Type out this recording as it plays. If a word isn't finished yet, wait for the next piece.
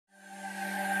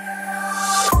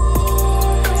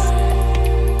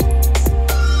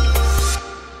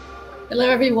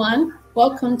Hello, everyone.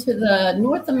 Welcome to the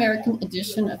North American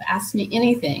edition of Ask Me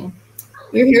Anything.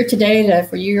 We're here today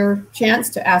for your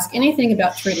chance to ask anything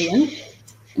about Tridion,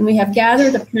 and we have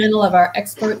gathered a panel of our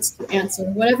experts to answer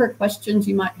whatever questions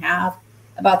you might have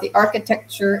about the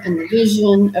architecture and the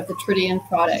vision of the Tridion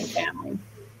product family.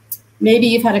 Maybe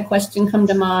you've had a question come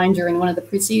to mind during one of the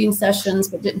preceding sessions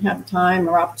but didn't have the time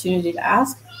or opportunity to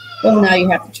ask. Well, now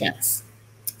you have the chance.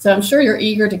 So I'm sure you're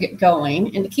eager to get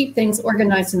going, and to keep things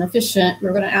organized and efficient, we're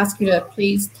going to ask you to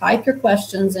please type your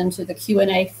questions into the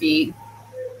Q&A feed.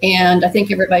 And I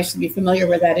think everybody should be familiar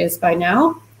where that is by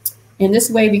now. And this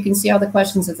way we can see all the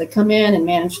questions as they come in and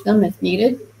manage them if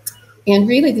needed. And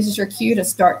really, this is your cue to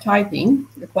start typing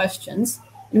your questions.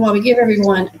 And while we give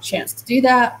everyone a chance to do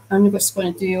that, I'm just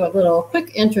going to do a little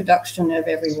quick introduction of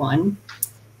everyone.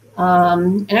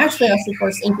 And actually, I should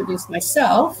first introduce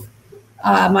myself.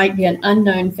 Might be an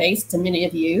unknown face to many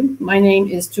of you. My name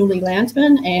is Julie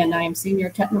Landman, and I am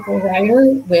Senior Technical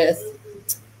Writer with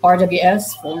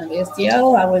RWS, formerly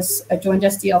SDL. I joined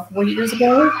SDL 4 years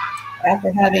ago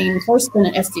after having first been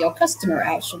an SDL customer,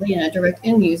 actually, and a direct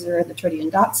end user of the Tridion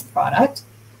Docs product.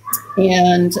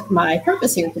 And my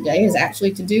purpose here today is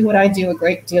actually to do what I do a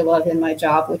great deal of in my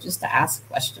job, which is to ask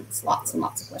questions, lots and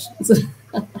lots of questions.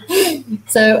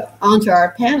 So on to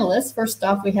our panelists. First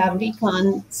off, we have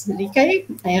Likan Sidike,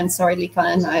 and sorry,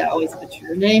 Likan, I always butcher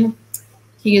your name.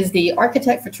 He is the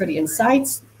architect for Tridion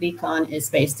Sites. Likan is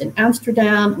based in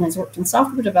Amsterdam and has worked in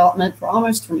software development for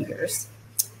almost 20 years.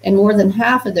 And more than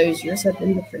half of those years have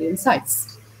been with Tridion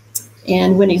Sites.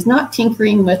 And when he's not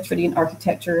tinkering with Tridion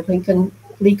architecture,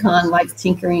 Likan likes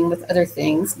tinkering with other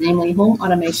things, namely home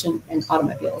automation and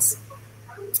automobiles.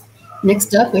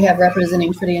 Next up, we have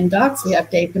representing Tridion Docs, we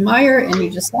have Dave DeMeyer, and you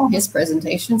just saw his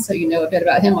presentation, so you know a bit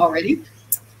about him already.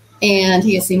 And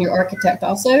he is senior architect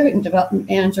also, and development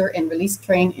manager and release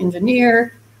train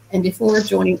engineer. And before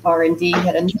joining R&D,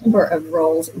 had a number of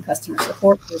roles in customer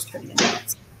support for Tridion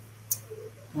Docs.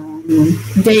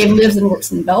 Dave lives and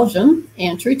works in Belgium,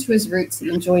 and true to his roots, he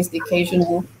enjoys the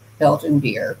occasional Belgian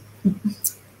beer.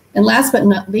 And last but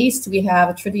not least, we have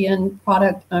a Tridion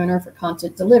product owner for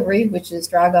content delivery, which is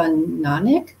Dragan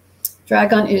Nanik.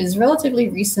 Dragan is a relatively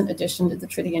recent addition to the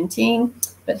Tridion team,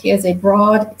 but he has a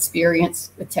broad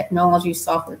experience with technology,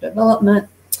 software development,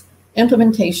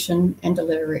 implementation, and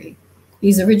delivery.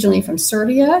 He's originally from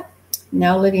Serbia,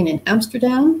 now living in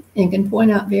Amsterdam, and can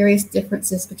point out various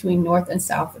differences between North and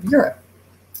South of Europe.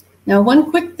 Now, one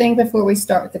quick thing before we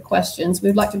start with the questions,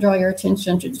 we'd like to draw your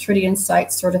attention to the Tridion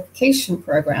Sites certification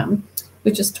program,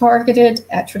 which is targeted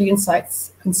at Tridion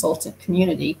Sites consultant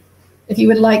community. If you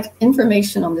would like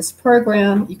information on this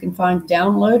program, you can find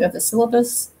download of the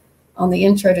syllabus on the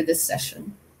intro to this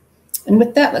session. And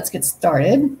with that, let's get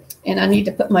started. And I need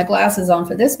to put my glasses on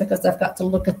for this because I've got to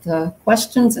look at the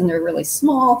questions and they're really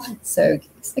small. So,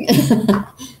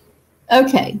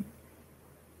 okay.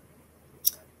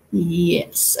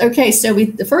 Yes. Okay, so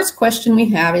the first question we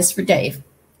have is for Dave.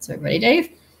 So ready, Dave?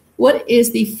 What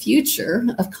is the future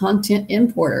of Content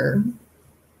Importer?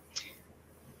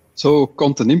 So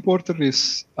Content Importer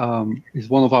is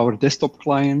one of our desktop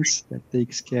clients that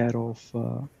takes care of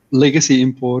legacy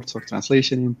imports or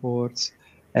translation imports.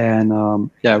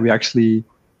 And yeah, we actually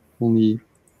only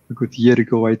a good year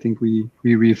ago, I think we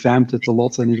revamped it a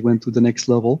lot and it went to the next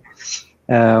level.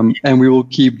 And we will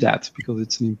keep that because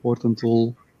it's an important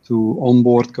tool to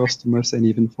onboard customers and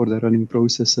even for their running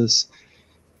processes,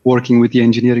 working with the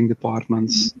engineering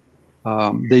departments.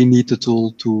 They need the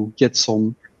tool to get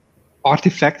some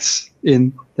artifacts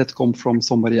in that come from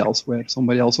somebody else, where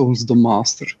somebody else owns the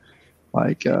master,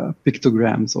 like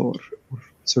pictograms or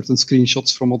certain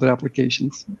screenshots from other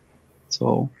applications.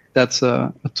 So that's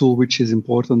a tool which is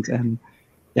important and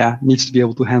yeah, needs to be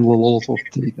able to handle a lot of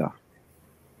data.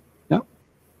 Yeah.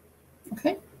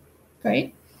 Okay,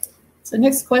 great. So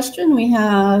next question we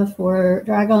have for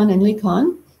Dragan and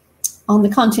Likan. On the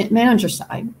content manager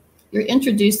side, you're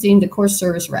introducing the core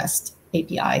service REST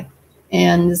API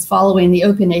and is following the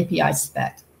open API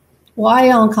spec. Why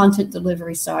on content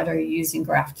delivery side are you using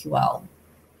GraphQL?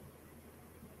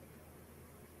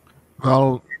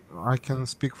 Well, I can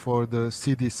speak for the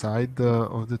CD side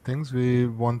of the things. We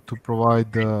want to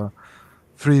provide a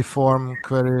free-form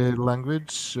query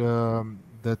language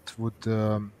that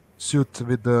would suit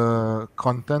with the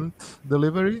content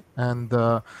delivery and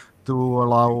to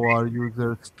allow our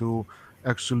users to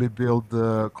actually build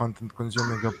content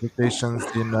consuming applications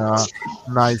in a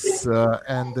nice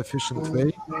and efficient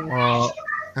way.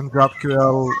 And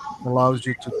GraphQL allows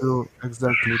you to do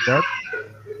exactly that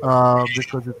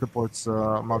because it supports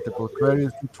multiple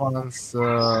queries at once,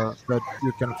 that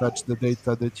you can fetch the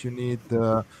data that you need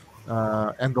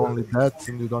and only that,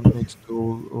 and you don't need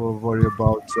to worry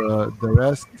about the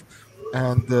rest.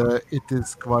 And it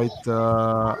is quite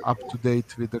up to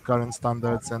date with the current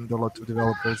standards, and a lot of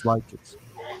developers like it.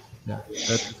 Yeah, that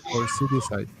is for CD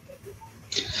side.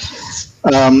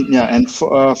 Yeah, and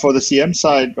for the CM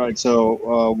side, right?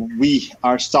 So we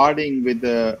are starting with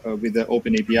the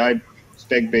Open API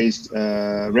spec-based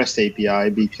REST API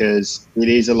because it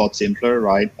is a lot simpler,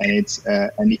 right? And it's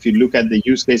and if you look at the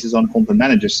use cases on content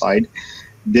manager side,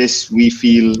 this we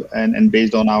feel and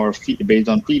based on our based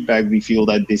on feedback, we feel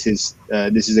that this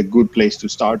is a good place to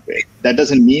start with. That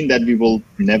doesn't mean that we will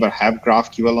never have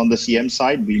GraphQL on the CM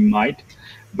side. We might.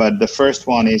 But the first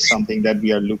one is something that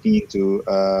we are looking into.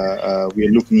 We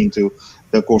are looking into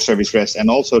the core service REST, and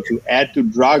also to add to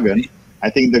Dragon. I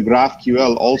think the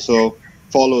GraphQL also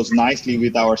follows nicely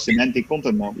with our semantic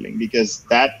content modeling, because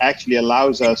that actually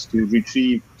allows us to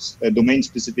retrieve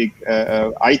domain-specific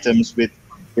items with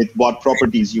what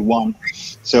properties you want.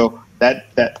 So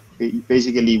that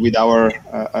basically with our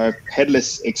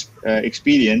headless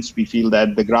experience, we feel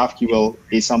that the GraphQL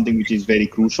is something which is very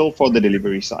crucial for the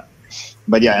delivery side.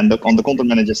 But yeah, and on the content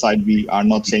manager side, we are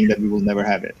not saying that we will never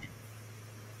have it.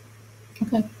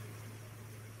 Okay.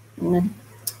 And then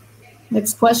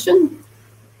next question.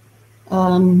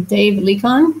 Dave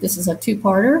Lecon, this is a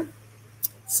two-parter.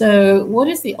 So what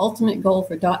is the ultimate goal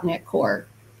for .NET Core?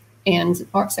 And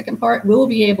second part, will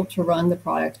we be able to run the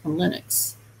product on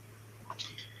Linux?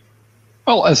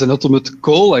 Well, as an ultimate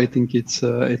goal, I think it's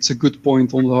a good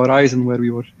point on the horizon where we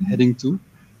were heading to.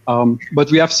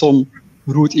 But we have some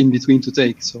route in between to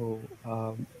take. So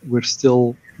we're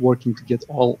still working to get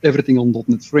everything on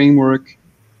 .NET Framework,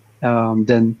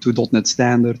 then to .NET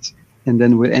Standard, and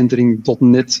then we're entering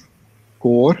 .NET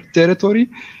Core territory.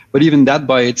 But even that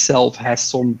by itself has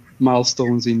some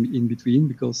milestones in between,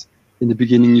 because in the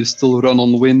beginning you still run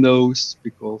on Windows,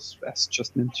 because as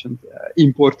just mentioned,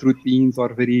 import routines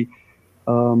are very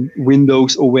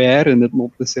Windows aware and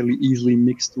not necessarily easily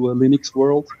mixed to a Linux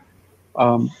world.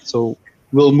 So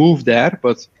we'll move there,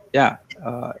 but yeah,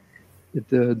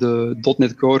 the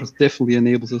 .NET Core definitely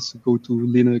enables us to go to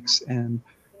Linux and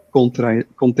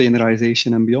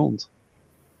containerization and beyond.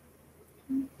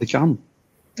 Jan.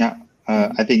 Yeah,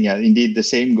 I think indeed the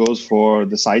same goes for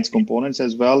the sites components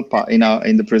as well.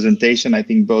 In the presentation, I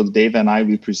think both Dave and I,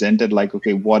 we presented like,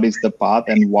 okay, what is the path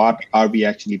and what are we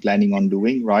actually planning on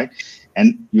doing, right?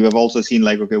 And you have also seen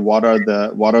like, okay, what are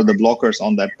the blockers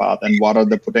on that path, and what are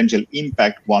the potential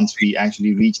impact once we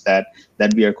actually reach that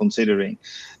we are considering.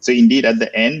 So indeed, at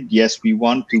the end, yes, we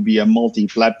want to be a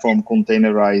multi-platform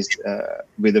containerized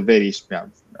with a very,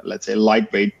 let's say,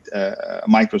 lightweight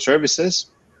microservices.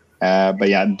 But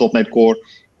yeah, .NET Core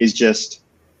is just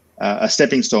a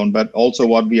stepping stone. But also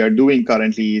what we are doing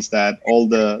currently is that all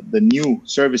the new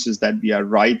services that we are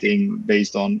writing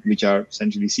based on, which are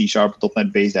essentially C#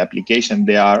 .NET based application,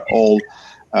 they are all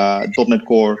 .NET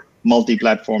Core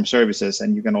multi-platform services.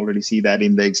 And you can already see that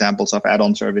in the examples of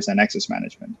add-on service and access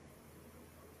management.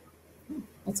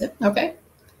 That's it. Okay.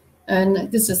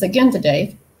 And this is again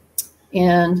today.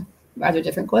 And rather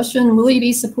different question. Will you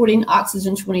be supporting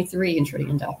Oxygen 23 in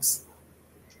Tridion docs?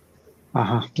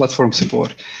 Platform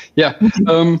support. Yeah.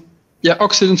 Yeah,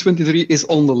 Oxygen 23 is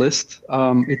on the list.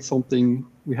 It's something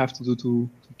we have to do to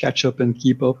catch up and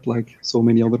keep up like so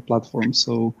many other platforms.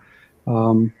 So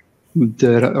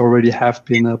there already have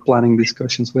been planning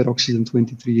discussions where Oxygen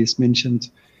 23 is mentioned.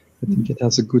 I think it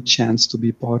has a good chance to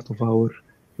be part of our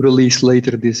release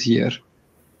later this year.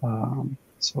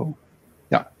 So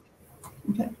yeah.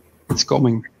 Okay. It's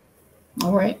coming.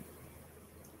 All right.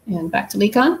 And back to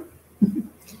Lecon.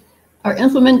 Our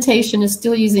implementation is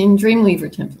still using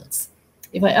Dreamweaver templates.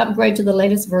 If I upgrade to the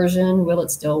latest version, will it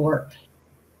still work?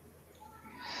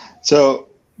 So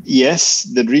yes,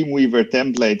 the Dreamweaver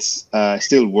templates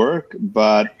still work,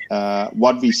 but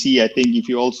what we see, I think, if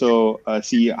you also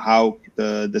see how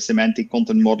the semantic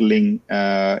content modeling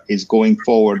is going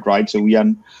forward, right? So we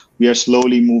are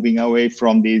slowly moving away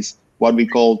from these what we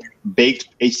call baked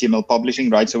HTML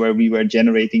publishing, right? So where we were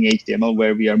generating HTML,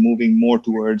 where we are moving more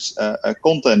towards a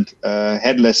content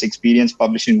headless experience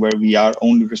publishing, where we are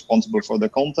only responsible for the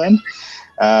content.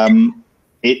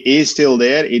 It is still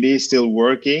there, it is still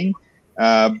working,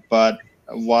 but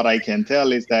what I can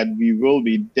tell is that we will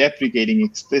be deprecating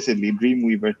explicitly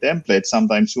Dreamweaver templates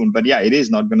sometime soon. But yeah, it is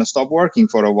not going to stop working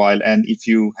for a while. And if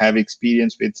you have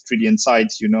experience with Tridion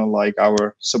sites, you know, like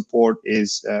our support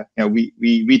is, you know,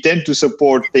 we tend to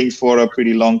support things for a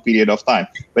pretty long period of time.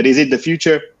 But is it the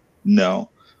future? No.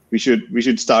 We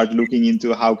should start looking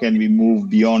into how can we move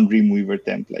beyond Dreamweaver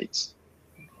templates.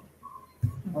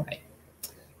 All right.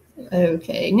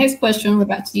 Okay. Next question. We're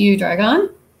back to you, Dragon.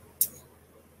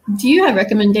 Do you have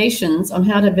recommendations on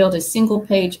how to build a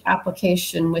single-page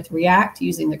application with React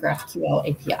using the GraphQL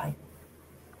API?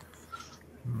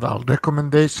 Well,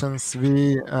 recommendations,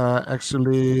 we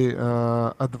actually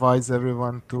advise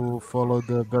everyone to follow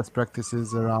the best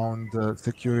practices around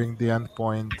securing the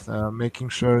endpoint, making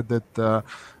sure that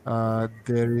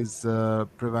there is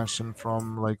prevention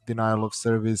from like denial of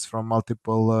service from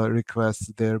multiple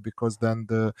requests there, because then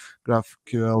the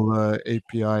GraphQL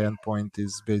API endpoint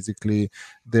is basically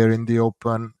there in the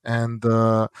open. And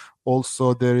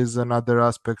also, there is another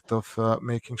aspect of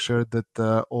making sure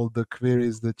that all the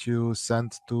queries that you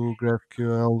send to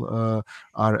GraphQL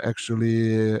are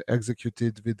actually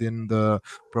executed within the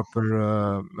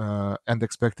proper and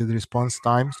expected response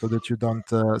time, so that you don't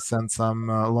send some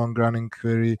long-running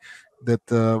query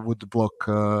that would block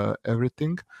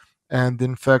everything. And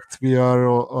in fact, we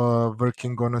are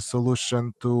working on a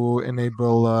solution to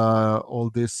enable all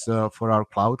this for our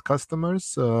cloud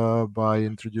customers by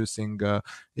introducing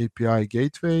API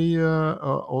gateway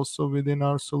also within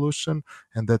our solution.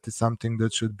 And that is something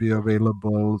that should be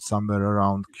available somewhere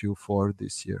around Q4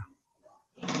 this year.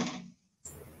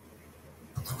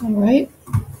 All right.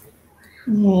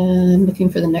 I'm looking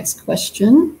for the next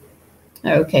question.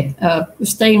 Okay, we're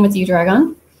staying with you,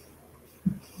 Dragan.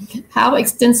 How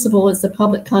extensible is the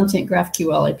public content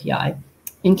GraphQL API?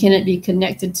 And can it be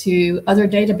connected to other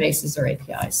databases or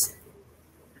APIs?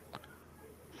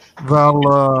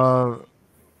 Well,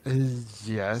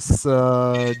 yes,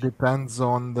 depends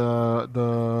on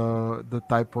the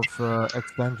type of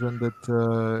extension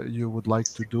that you would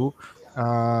like to do.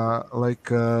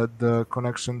 The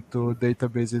connection to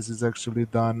databases is actually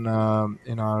done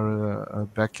in our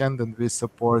backend, and we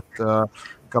support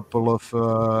couple of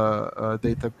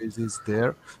databases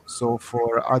there. So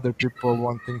for other people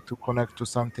wanting to connect to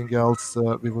something else,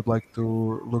 we would like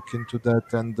to look into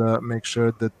that and make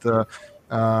sure that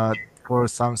for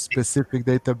some specific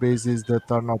databases that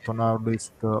are not on our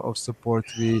list of support,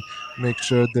 we make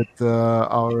sure that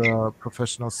our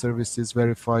professional services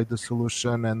verify the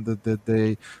solution and that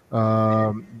they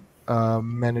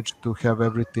manage to have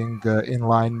everything in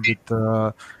line with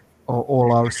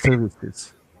all our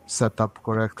services set up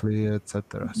correctly,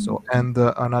 etc. So, and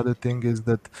another thing is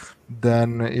that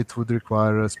then it would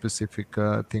require a specific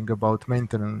thing about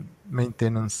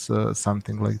maintenance,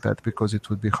 something like that, because it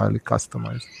would be highly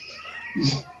customized.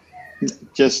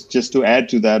 Just to add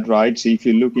to that, right? So if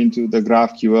you look into the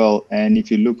GraphQL and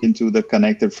if you look into the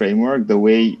connector framework, the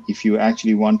way if you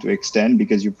actually want to extend,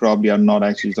 because you probably are not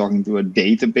actually talking to a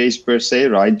database per se,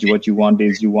 right? What you want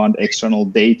is you want external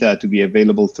data to be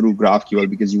available through GraphQL,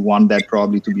 because you want that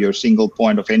probably to be your single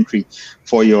point of entry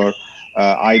for your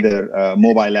either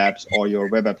mobile apps or your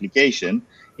web application.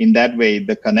 In that way,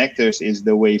 the connectors is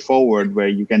the way forward, where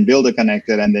you can build a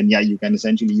connector and then, you can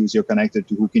essentially use your connector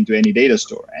to hook into any data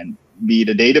store, and be it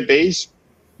a database,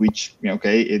 which,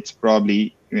 okay, it's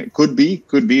probably, could be,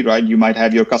 right? You might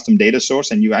have your custom data source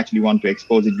and you actually want to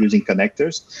expose it using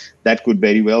connectors. That could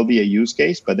very well be a use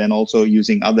case, but then also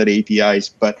using other APIs.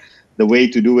 But the way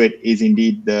to do it is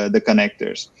indeed the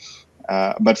connectors.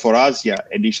 But for us,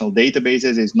 additional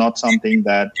databases is not something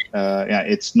that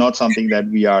it's not something that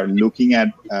we are looking at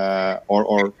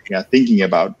or thinking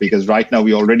about, because right now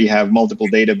we already have multiple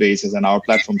databases and our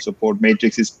platform support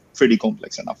matrix is pretty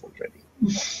complex enough already.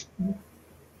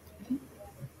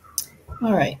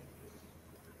 All right.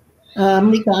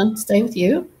 Likan, stay with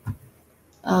you.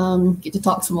 Get to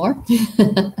talk some more.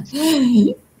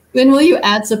 When will you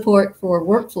add support for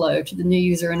workflow to the new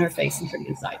user interface in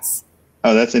Tridion sites?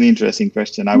 Oh, that's an interesting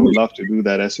question. I would love to do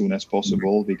that as soon as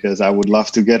possible, because I would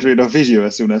love to get rid of Visio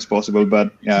as soon as possible.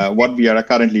 But what we are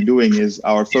currently doing is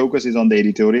our focus is on the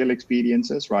editorial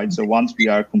experiences, right? So once we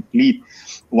complete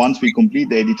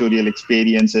the editorial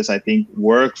experiences, I think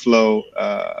workflow,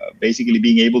 basically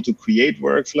being able to create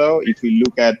workflow, if we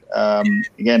look at,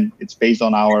 again, it's based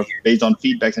on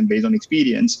feedbacks and based on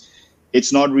experience,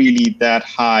 it's not really that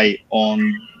high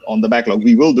on the backlog.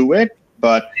 We will do it,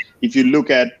 but if you look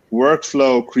at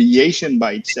workflow creation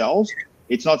by itself,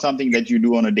 it's not something that you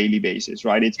do on a daily basis,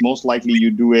 right? It's most likely you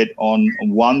do it on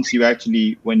once you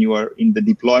actually, when you are in the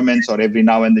deployments, or every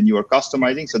now and then you are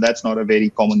customizing. So that's not a very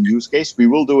common use case. We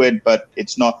will do it, but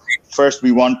it's not. First,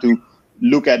 we want to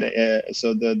look at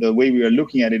so the way we are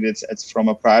looking at it, it's from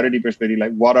a priority perspective,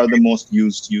 like what are the most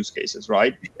used use cases,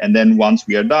 right? And then once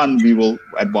we are done, we will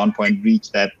at one point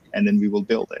reach that, and then we will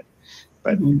build it.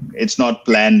 But it's not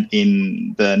planned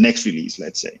in the next release,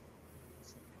 let's say.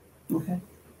 Okay.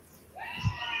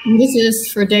 And this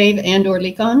is for Dave and or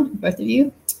Likan, both of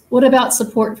you. What about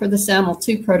support for the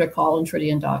SAML2 protocol in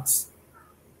Tridion Docs?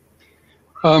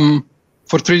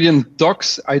 For Tridion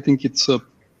Docs, I think it's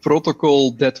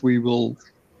protocol that we will,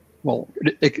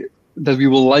 that we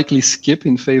will likely skip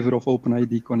in favor of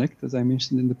OpenID Connect, as I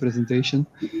mentioned in the presentation.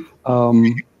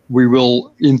 We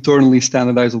will internally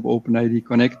standardize on OpenID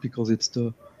Connect because it's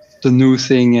the new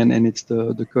thing and it's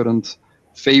the current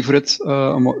favorite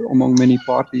among many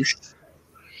parties.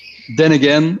 Then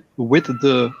again,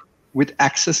 with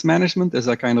access management as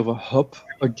a kind of a hub,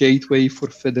 a gateway for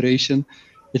federation,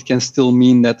 it can still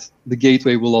mean that the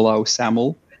gateway will allow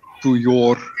SAML to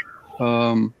your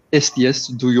STS,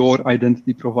 to your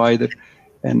identity provider,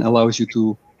 and allows you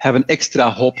to have an extra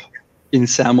hop in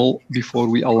SAML before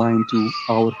we align to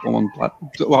our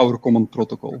common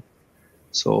protocol.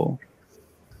 So.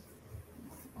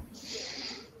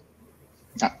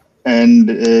 And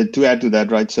to add to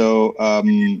that, right? So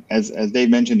as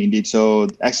Dave mentioned, indeed, so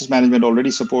access management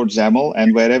already supports XAML,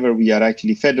 and wherever we are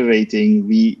actually federating,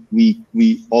 we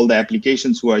all the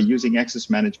applications who are using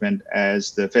access management as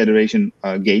the federation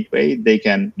gateway,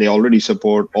 they already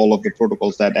support all of the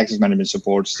protocols that access management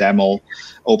supports: XAML,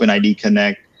 OpenID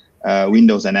Connect,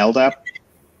 Windows, and LDAP.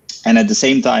 And at the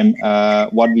same time,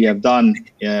 what we have done,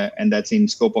 and that's in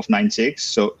scope of 9.6.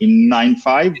 So in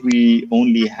 9.5, we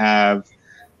only have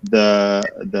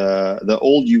the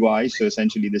old UI, so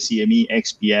essentially the CME,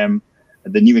 XPM,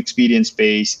 the new experience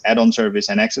space, add-on service,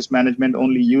 and access management,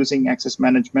 only using access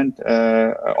management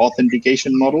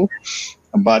authentication model.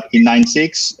 But in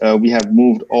 9.6, we have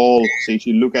moved all. So if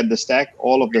you look at the stack,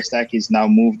 all of the stack is now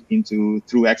moved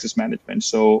through access management.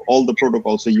 So all the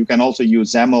protocols. So you can also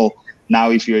use XAML now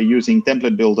if you're using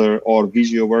Template Builder or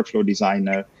Visio Workflow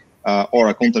Designer. Or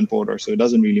a content porter, so it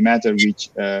doesn't really matter which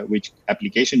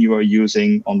application you are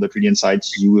using on the Tridion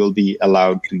sites. You will be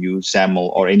allowed to use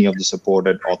XAML or any of the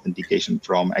supported authentication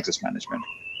from access management.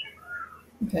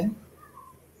 Okay.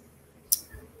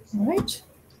 All right.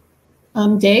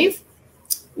 Dave,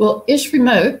 will Ish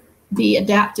Remote be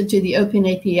adapted to the Open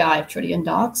API of Tridion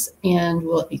Docs, and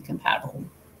will it be compatible?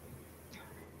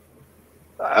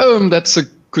 That's a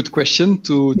good question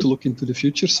to look into the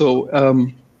future. So.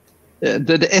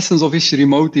 The essence of Ish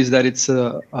Remote is that it's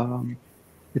an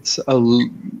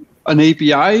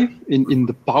API in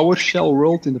the PowerShell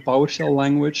world, in the PowerShell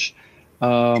language,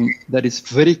 that is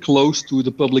very close to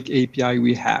the public API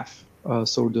we have.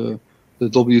 So the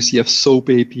WCF SOAP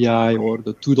API or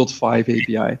the 2.5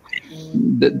 API,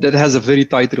 that has a very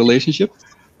tight relationship.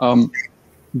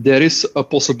 There is a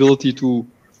possibility to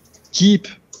keep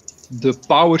the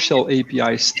PowerShell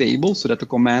API stable so that the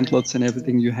commandlets and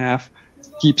everything you have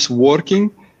keeps working,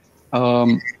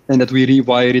 and that we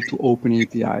rewire it to Open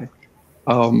API.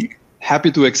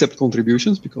 Happy to accept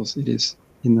contributions because it is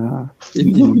in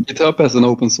GitHub as an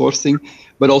open source thing,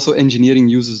 but also engineering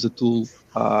uses the tool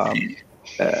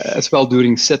as well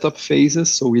during setup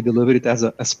phases. So we deliver it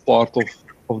as part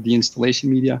of the installation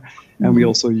media, and we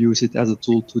also use it as a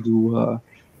tool to do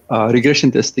regression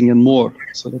testing and more,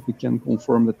 so that we can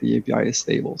confirm that the API is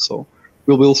stable. So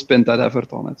we will spend that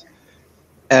effort on it.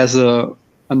 As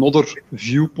another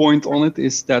viewpoint on it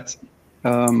is that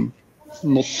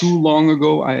not too long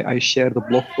ago, I shared a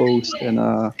blog post and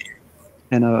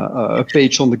a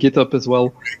page on the GitHub as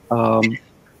well,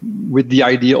 with the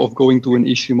idea of going to an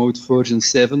Ish Remote version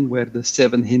 7, where the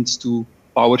 7 hints to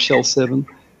PowerShell 7.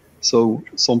 So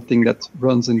something that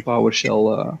runs in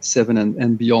PowerShell 7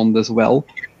 and beyond as well.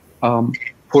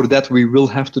 For that, we will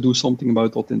have to do something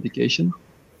about authentication,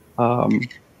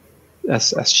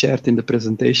 as shared in the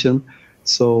presentation.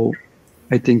 So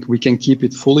I think we can keep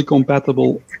it fully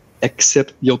compatible,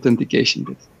 except the authentication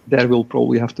bit. There we'll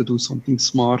probably have to do something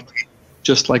smart,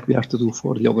 just like we have to do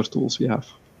for the other tools we have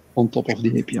on top of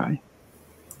the API.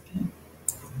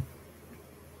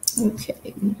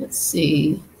 Okay, let's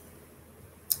see.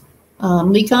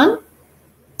 Likon,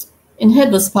 in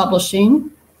headless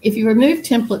publishing, if you remove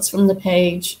templates from the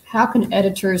page, how can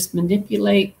editors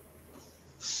manipulate,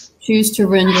 choose to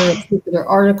render a particular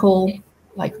article,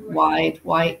 like wide,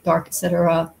 white, dark,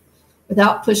 etc.,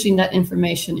 without pushing that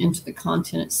information into the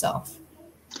content itself?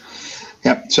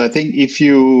 Yeah, so I think if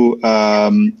you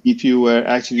were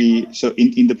actually, so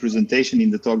in the presentation,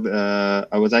 in the talk,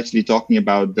 I was actually talking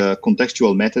about the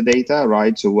contextual metadata,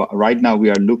 right? So right now we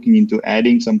are looking into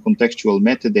adding some contextual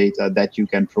metadata that you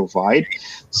can provide.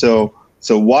 So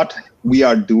what we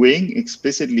are doing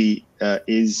explicitly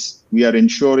is we are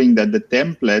ensuring that the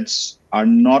templates are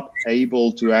not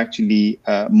able to actually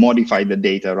modify the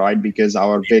data, right? Because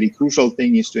our very crucial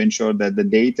thing is to ensure that the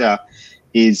data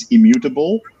is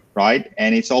immutable, right?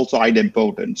 And it's also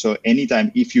idempotent. So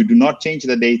anytime, if you do not change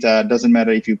the data, doesn't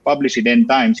matter if you publish it n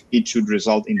times, it should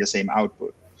result in the same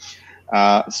output.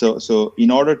 So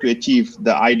in order to achieve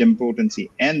the idempotency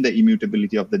and the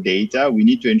immutability of the data, we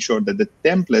need to ensure that the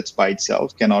templates by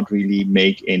itself cannot really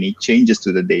make any changes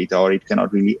to the data, or it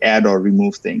cannot really add or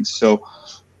remove things. So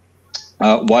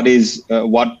what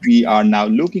we are now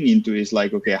looking into is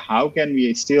like, okay, how can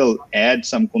we still add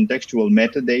some contextual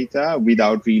metadata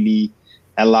without really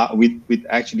with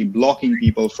actually blocking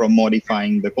people from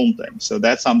modifying the content? So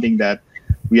that's something that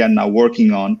we are now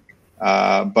working on.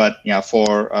 But yeah,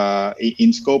 for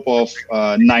in scope of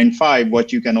 9.5,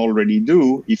 what you can already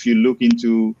do, if you look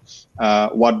into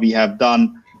what we have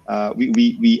done,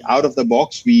 we out of the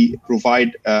box, we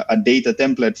provide a data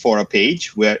template for a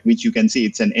page which you can see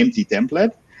it's an empty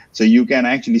template. So you can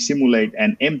actually simulate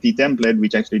an empty template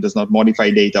which actually does not modify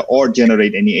data or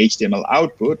generate any HTML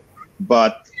output,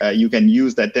 but you can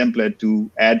use that template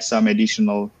to add some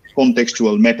additional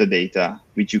contextual metadata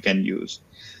which you can use.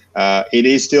 It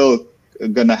is still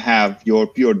gonna have your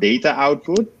pure data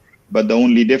output, but the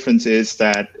only difference is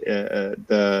that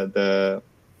the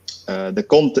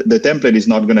template is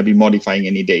not going to be modifying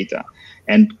any data.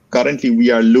 And currently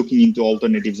we are looking into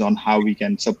alternatives on how we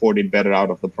can support it better out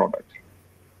of the product.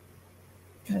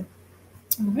 Okay.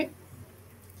 All right.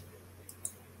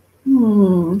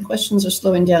 Questions are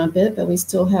slowing down a bit, but we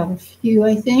still have a few,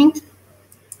 I think.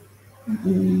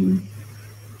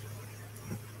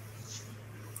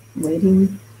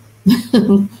 Waiting.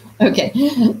 Okay,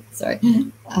 sorry.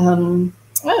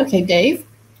 Okay, Dave,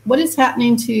 what is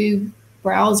happening to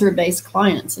browser-based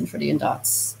clients in Tridion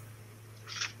Docs?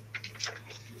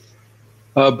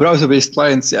 Browser-based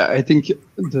clients, yeah, I think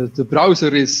the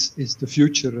browser is the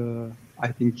future. I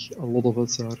think a lot of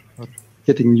us are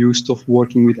getting used to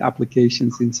working with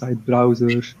applications inside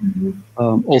browsers.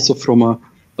 Also from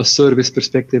a service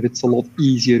perspective, it's a lot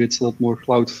easier, it's a lot more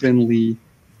cloud-friendly.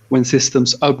 When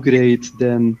systems upgrade,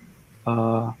 then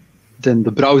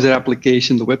the browser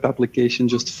application, the web application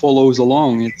just follows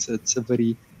along. It's a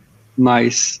very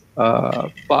nice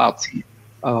path.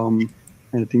 And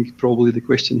I think probably the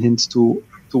question hints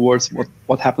towards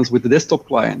what happens with the desktop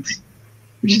clients,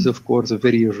 which is of course a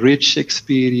very rich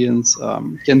experience,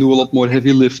 can do a lot more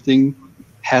heavy lifting,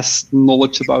 has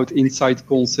knowledge about inside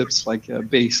concepts like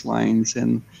baselines,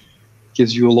 and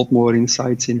gives you a lot more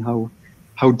insights in how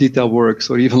data works,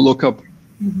 or even look up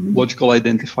logical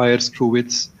identifiers,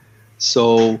 QWITs.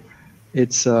 So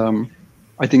it's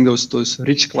I think those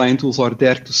rich client tools are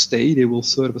there to stay. They will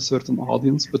serve a certain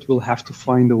audience, but we'll have to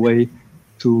find a way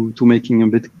to making them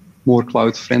a bit more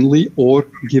cloud friendly, or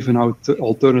give an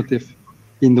alternative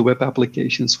in the web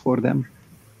applications for them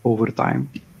over time.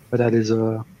 But that is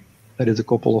a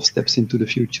couple of steps into the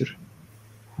future.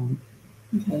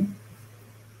 Okay.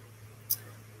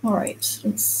 All right,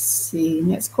 let's see.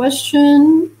 Next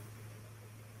question.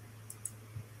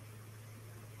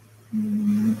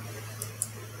 I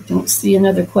don't see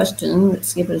another question.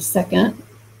 Let's give it a second.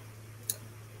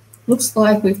 Looks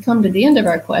like we've come to the end of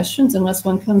our questions, unless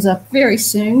one comes up very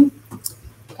soon.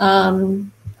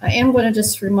 I am going to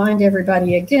just remind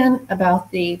everybody again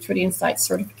about the Tridion Sites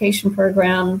certification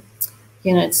program.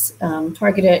 Again, it's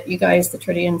targeted at you guys, the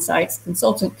Tridion Sites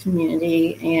consultant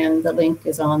community, and the link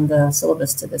is on the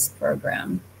syllabus to this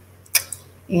program.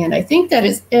 And I think that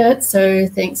is it. So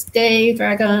thanks, Dave,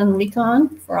 Dragan,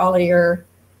 Likon, for all of your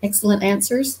excellent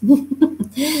answers.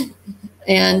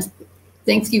 And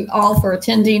thanks you all for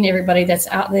attending, everybody that's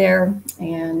out there.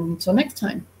 And until next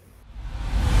time.